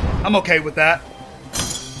 8. I'm okay with that.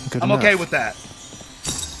 Good I'm enough. okay with that.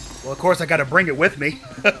 Well, of course, I gotta bring it with me.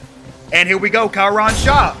 And here we go, Kalron's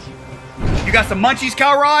shop. You got some munchies,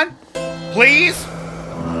 Kalron? Please?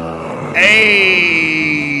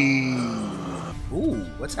 Hey. Ooh,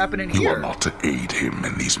 what's happening here? You are not to aid him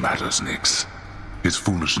in these matters, Nyx. His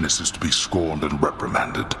foolishness is to be scorned and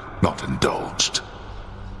reprimanded, not indulged.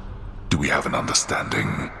 Do we have an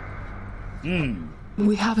understanding?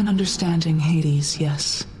 We have an understanding, Hades,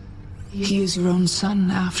 yes. He is your own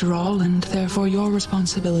son, after all, and therefore your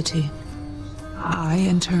responsibility. I,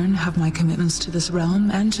 in turn, have my commitments to this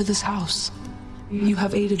realm and to this house. You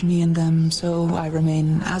have aided me in them, so I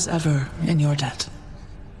remain, as ever, in your debt.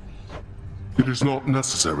 It is not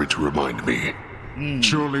necessary to remind me.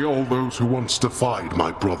 Surely all those who once defied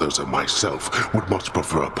my brothers and myself would much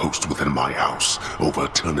prefer a post within my house over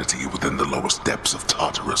eternity within the lowest depths of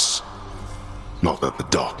Tartarus. Not that the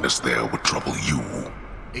darkness there would trouble you.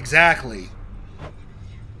 Exactly.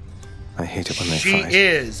 I hate it when they She fight.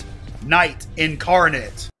 is Night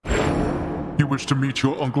Incarnate. You wish to meet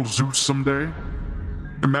your Uncle Zeus someday?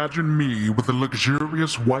 Imagine me with a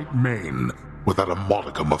luxurious white mane without a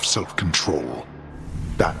modicum of self-control.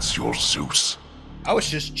 That's your Zeus. I was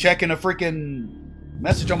just checking a freaking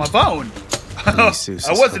message on my phone. Zeus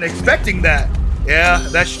I is wasn't helping expecting that. Yeah,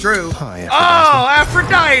 that's true. Hi, Oh,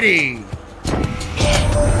 Aphrodite!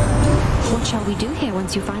 What shall we do here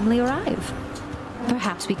once you finally arrive?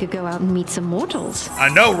 Perhaps we could go out and meet some mortals. I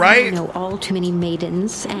know, right? I know all too many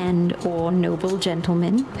maidens and/or noble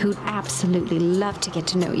gentlemen who'd absolutely love to get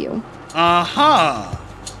to know you. Uh-huh.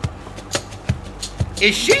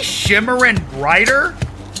 Is she shimmering brighter?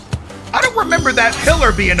 I don't remember that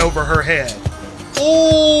pillar being over her head.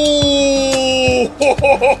 Oh!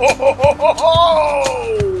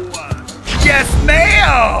 Yes,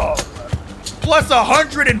 ma'am! Plus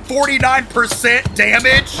 149%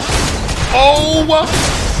 damage. Oh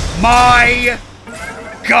my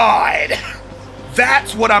God.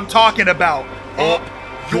 That's what I'm talking about. Up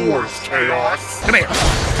yours, Chaos. Come here.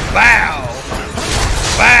 Wow.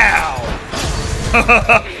 Wow.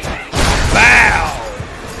 Wow.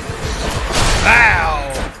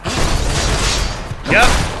 Wow. Yep.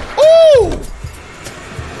 Ooh.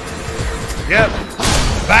 Yep.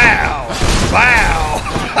 Wow. Wow.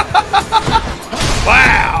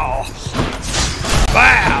 Wow.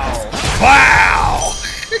 Wow. Wow.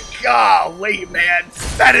 Golly, man.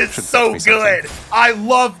 That is so good. I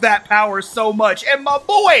love that power so much. And my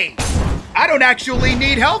boy, I don't actually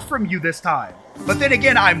need health from you this time. But then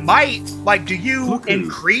again, I might. Like, do you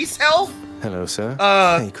increase health? Hello, sir.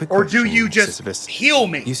 Hey, quick or do you just Sisyphus. heal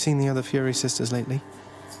me? You seen the other Fury sisters lately?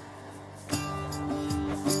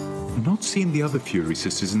 Not seen the other Fury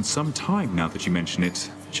sisters in some time now that you mention it.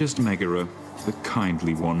 Just Megara, the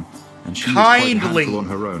kindly one. And she was quite a handful on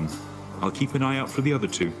her own. I'll keep an eye out for the other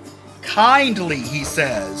two. Kindly, he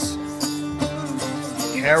says.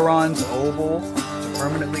 Charon's oval to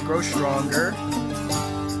permanently grow stronger.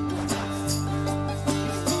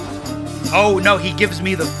 Oh no, he gives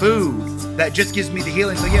me the food. That just gives me the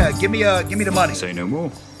healing. So yeah, give me the money. Say no more.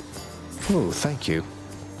 Oh, thank you.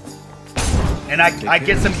 And I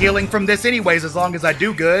get some healing from this anyways, as long as I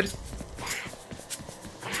do good.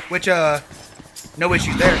 Which no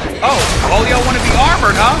issues there. Oh, all y'all want to be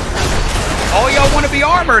armored, huh? All y'all want to be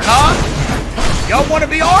armored, huh? Y'all want to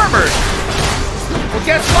be armored? Well,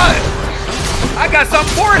 guess what? I got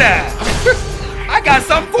something for that. I got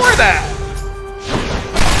something for that.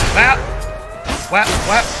 Whap, whap,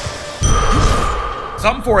 whap.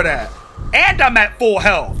 Something for that. And I'm at full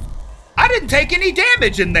health. I didn't take any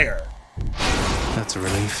damage in there. That's a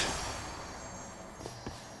relief.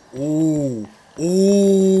 Ooh.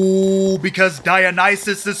 Ooh, because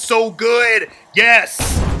Dionysus is so good.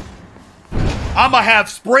 Yes. I'ma have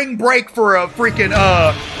spring break for a freaking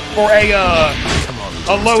a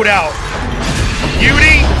loadout.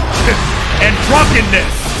 Beauty and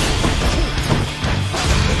drunkenness.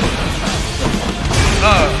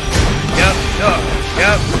 Yep.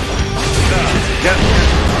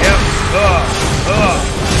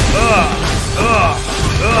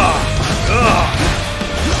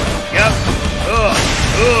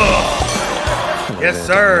 Yes,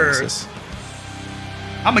 sir.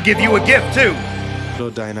 I'm gonna give you a gift too.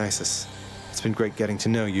 Lord Dionysus, it's been great getting to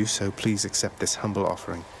know you, so please accept this humble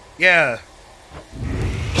offering. Yeah.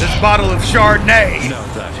 This bottle of Chardonnay. Now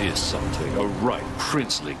that is something. A right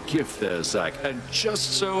princely gift there, Zach. And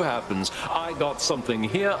just so happens, I got something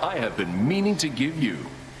here I have been meaning to give you.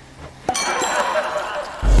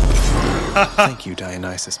 Thank you,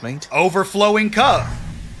 Dionysus, mate. Overflowing cup.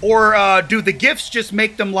 Or do the gifts just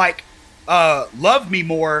make them like love me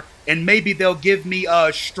more, and maybe they'll give me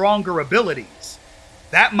stronger abilities?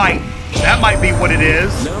 That might be what it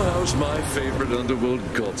is. Now how's my favorite underworld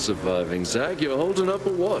god surviving, Zach? You're holding up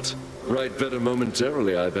or what? Right, better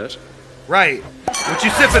momentarily, I bet. Right. What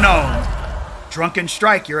you sipping on? Drunken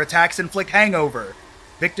Strike. Your attacks inflict hangover.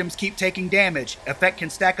 Victims keep taking damage. Effect can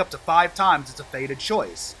stack up to 5 times. It's a fated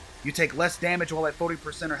choice. You take less damage while at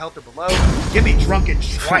 40% or health or below. Give me Drunken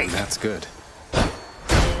Strike. That's good.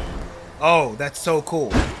 Oh, that's so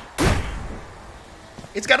cool.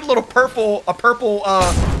 It's got a little purple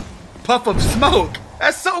puff of smoke.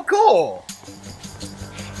 That's so cool.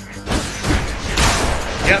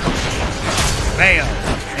 Yep. Bam.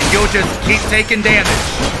 And you'll just keep taking damage.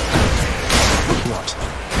 What?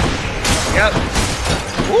 Yep.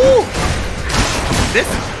 Woo! This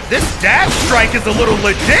dash strike is a little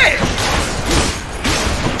legit.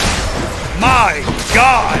 My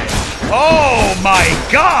God. Oh my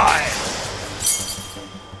God.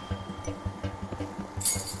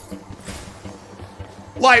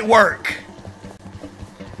 Light work.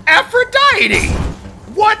 Aphrodite.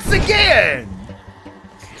 Once again.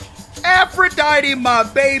 Aphrodite, my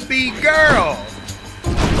baby girl.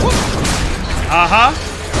 Uh-huh.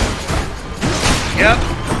 Yep.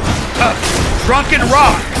 Drunken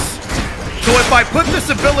rocks. So if I put this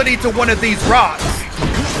ability to one of these rocks,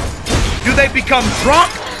 do they become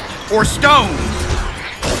drunk or stoned?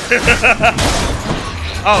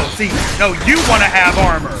 Oh, see, no, you want to have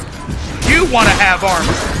armor. You want to have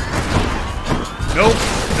armor. Nope,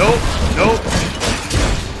 nope, nope.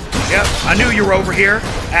 Yep, I knew you were over here,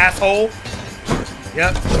 asshole.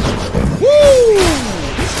 Yep. Woo!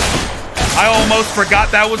 I almost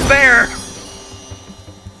forgot that was there.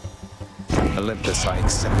 Olympus, I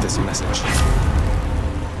accept this message.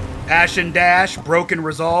 Passion Dash, Broken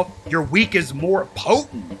Resolve. Your weak is more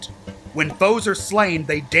potent. When foes are slain,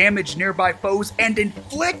 they damage nearby foes and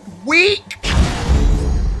inflict weak.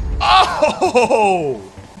 Oh!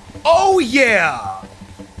 Oh yeah!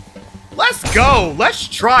 Let's go. Let's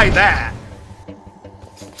try that.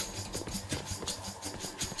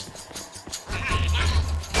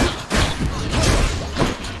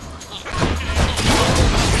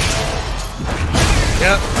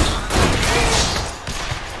 Yep.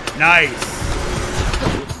 Nice.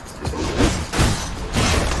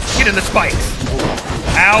 Get in the spikes.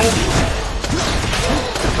 Ow.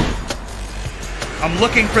 I'm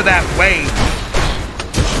looking for that wave.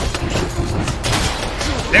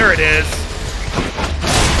 There it is.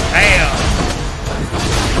 Bam.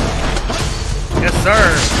 Yes,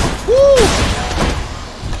 sir. Woo!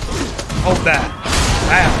 Hold that.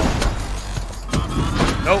 Ow.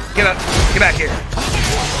 Nope, get up. Get back here.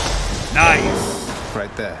 Nice.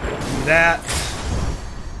 Right there. That.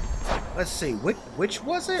 Let's see. Which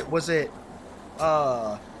was it? Was it?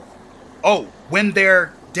 Oh, when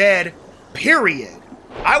they're dead. Period.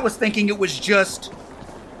 I was thinking it was just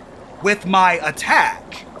with my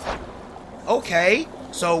attack. Okay.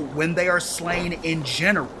 So when they are slain in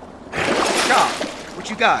general. Chop. What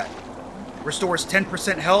you got? Restores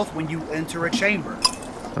 10% health when you enter a chamber.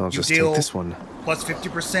 I'll just take this one. Plus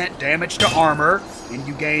 50% damage to armor, and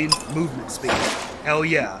you gain movement speed. Hell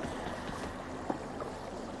yeah.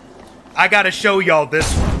 I gotta show y'all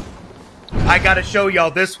this one. I gotta show y'all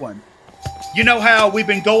this one. You know how we've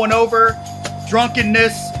been going over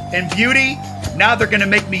drunkenness and beauty? Now they're gonna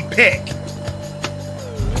make me pick.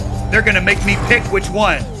 They're gonna make me pick which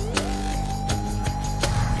one.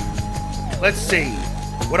 Let's see.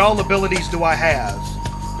 What all abilities do I have?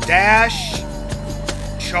 Dash,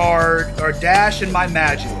 Chard, or Dash and my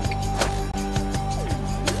magic.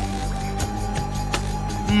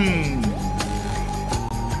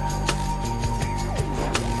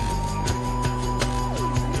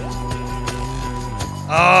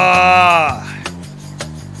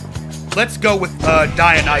 Let's go with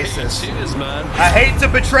Dionysus. Cheers, man. I hate to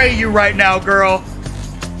betray you right now, girl.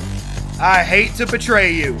 I hate to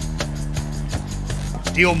betray you.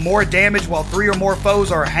 Deal more damage while 3 or more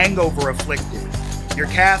foes are hangover afflicted. Your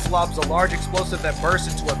cast lobs a large explosive that bursts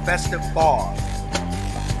into a festive fog.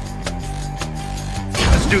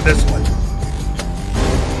 Let's do this one.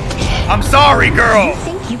 I'm sorry, girl. You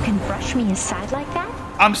think you can brush me aside like that?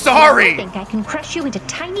 I'm sorry. I think I can crush you into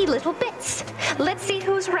tiny little bits. Let's see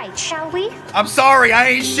who's right, shall we? I'm sorry, I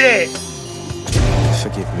ain't shit.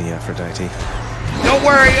 Forgive me, Aphrodite. Don't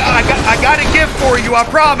worry, I got a gift for you, I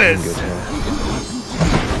promise. Good hair.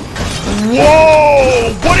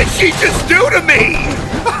 Whoa! What did she just do to me?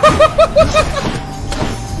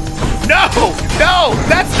 No! No!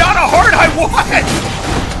 That's not a heart I want!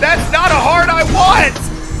 That's not a heart I want!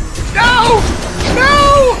 No!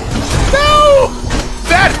 No! No!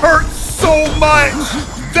 That hurts so much!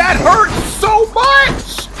 That hurts so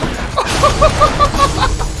much!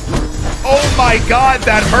 Oh my god,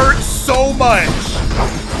 that hurts so much!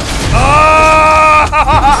 Ah!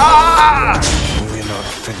 We're not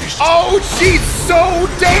finished. Oh, she's so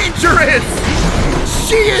dangerous!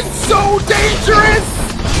 She is so dangerous!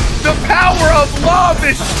 The power of love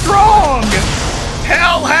is strong!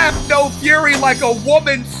 Hell hath no fury like a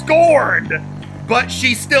woman scorned! But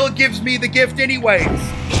she still gives me the gift anyways.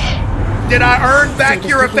 Did I earn back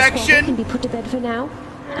your affection? Can be put to bed for now.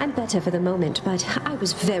 I'm better for the moment, but I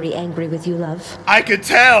was very angry with you, love. I could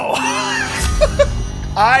tell.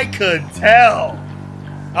 I could tell.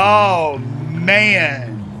 Oh,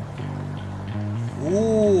 man.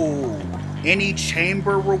 Ooh. Any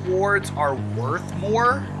chamber rewards are worth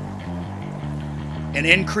more? An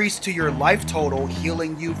increase to your life total,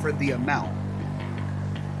 healing you for the amount.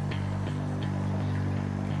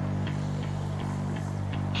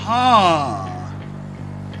 Huh.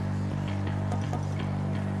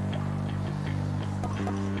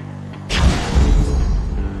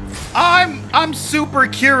 I'm super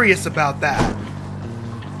curious about that.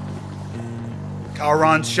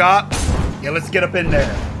 Kalron's shop. Yeah, let's get up in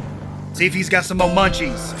there. See if he's got some more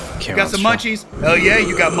munchies. You got some munchies? Hell yeah,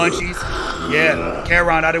 you got munchies. Yeah,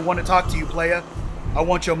 Kalron, I didn't want to talk to you, playa. I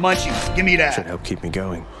want your munchies. Give me that. Should help keep me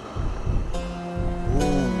going.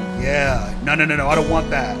 Yeah. No, I don't want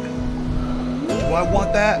that. Do I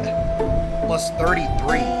want that? Plus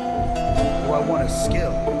 33. Do I want a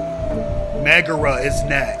skill? Megara is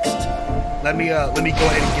next. Let me go ahead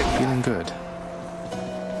and get that. Feeling good.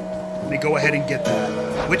 Let me go ahead and get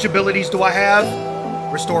that. Which abilities do I have?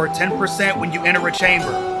 Restore 10% when you enter a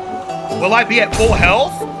chamber. Will I be at full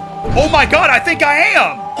health? Oh my god, I think I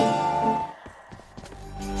am!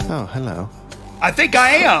 Oh, hello. I think I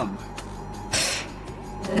am!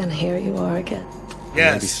 And here you are again.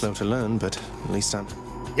 Yes. Maybe slow to learn, but at least I'm...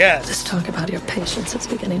 Yes. This talk about your patience is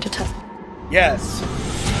beginning to test. Yes.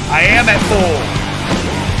 I am at full.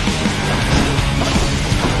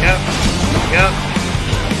 Yep. Yep.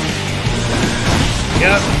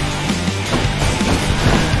 Yep.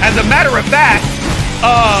 As a matter of fact,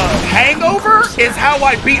 Hangover is how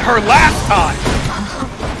I beat her last time.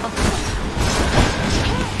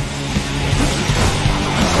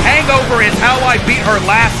 Hangover is how I beat her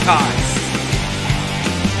last time.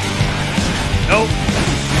 Nope.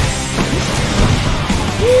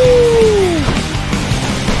 Woo.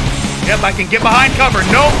 Yep, I can get behind cover.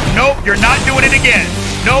 Nope, nope, you're not doing it again.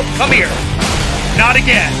 Nope, come here. Not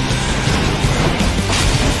again.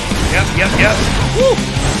 Yep, yep, yep. Woo.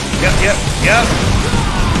 Yep, yep, yep.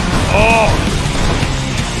 Oh.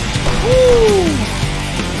 Woo.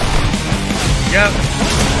 Yep.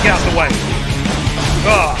 Get out the way.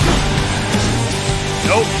 Ugh.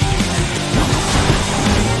 Nope.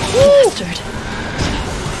 Woo.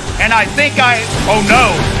 And I think oh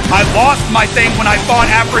no, I lost my thing when I fought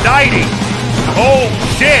Aphrodite. Oh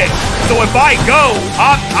shit. So if I go,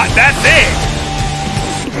 that's it.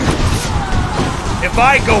 If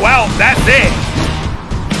I go out, that's it.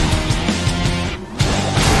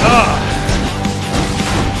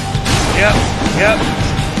 Yep, yep.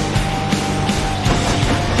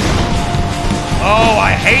 Oh,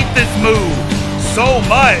 I hate this move so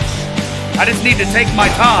much. I just need to take my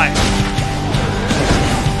time.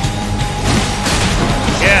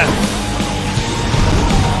 Yes.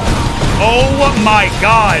 Oh my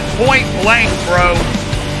god, point blank, bro.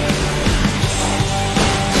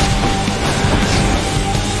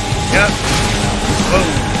 Yep. Boom.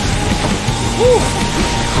 Woo.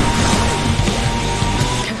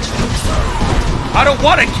 I don't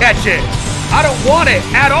want to catch it. I don't want it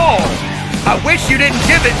at all. I wish you didn't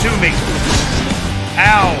give it to me.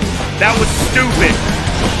 Ow. That was stupid.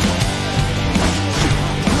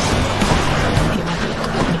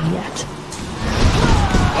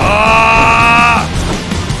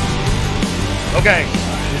 Okay.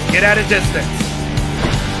 Just get at a distance.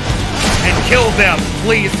 And kill them,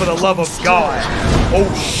 please, for the love of God.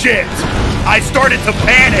 Oh, shit. I started to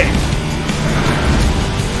panic.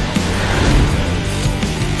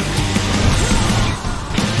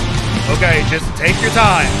 Okay, just take your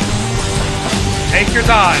time. Take your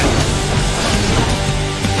time.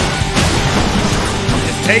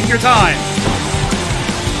 Just take your time.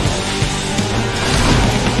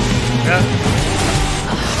 Yeah.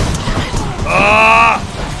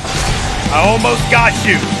 I almost got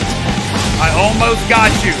you. I almost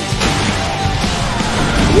got you.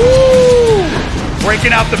 Woo!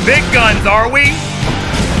 Breaking out the big guns, are we?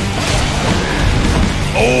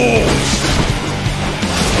 Oh!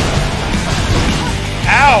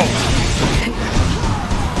 Ow!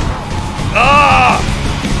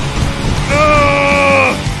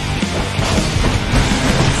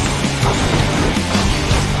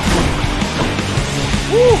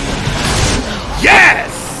 Woo!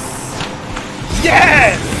 Yes!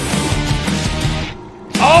 Yes!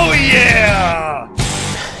 Oh yeah!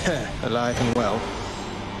 Alive and well.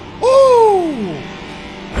 Woo!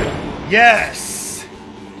 Yes!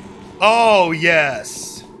 Oh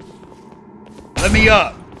yes! Let me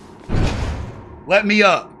up. Let me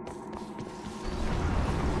up.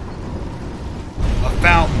 A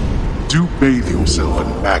fountain. Do bathe yourself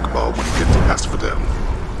in magma when you get to Asphodel.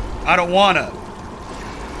 I don't wanna.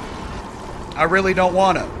 I really don't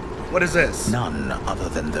wanna. What is this? None other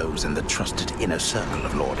than those in the trusted inner circle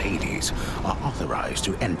of Lord Hades are authorized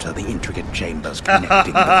to enter the intricate chambers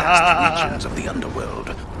connecting the vast regions of the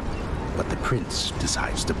underworld. But the prince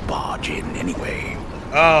decides to barge in anyway.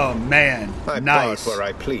 Oh man, I nice. barge where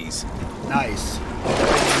I please. Nice.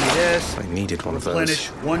 Give me this. I needed one of those. Replenish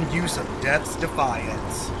one use of Death's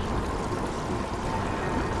Defiance.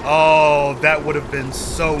 Oh, that would have been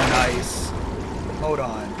so nice. Hold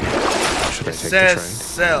on. Should I It take says the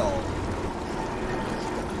train? sell.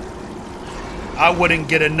 I wouldn't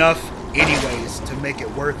get enough anyways to make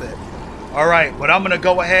it worth it. All right, but I'm going to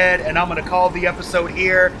go ahead and I'm going to call the episode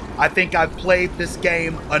here. I think I've played this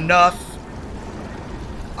game enough.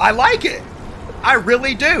 I like it. I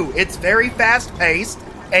really do. It's very fast-paced,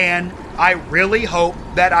 and I really hope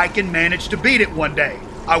that I can manage to beat it one day.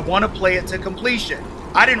 I want to play it to completion.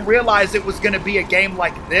 I didn't realize it was going to be a game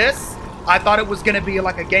like this. I thought it was going to be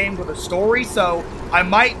like a game with a story, so I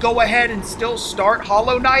might go ahead and still start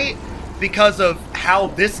Hollow Knight because of how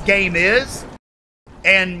this game is.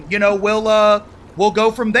 and, you know, we'll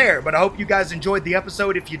go from there. But I hope you guys enjoyed the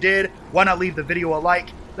episode. If you did, why not leave the video a like?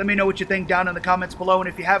 Let me know what you think down in the comments below. And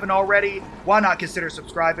if you haven't already, why not consider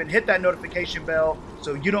subscribing? Hit that notification bell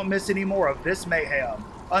so you don't miss any more of this mayhem.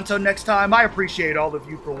 Until next time, I appreciate all of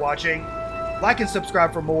you for watching. Like and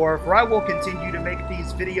subscribe for more, for I will continue to make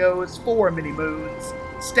these videos for many moons.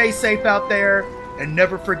 Stay safe out there, and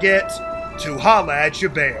never forget to holla at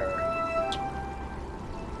your bear.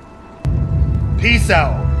 Peace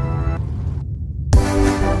out.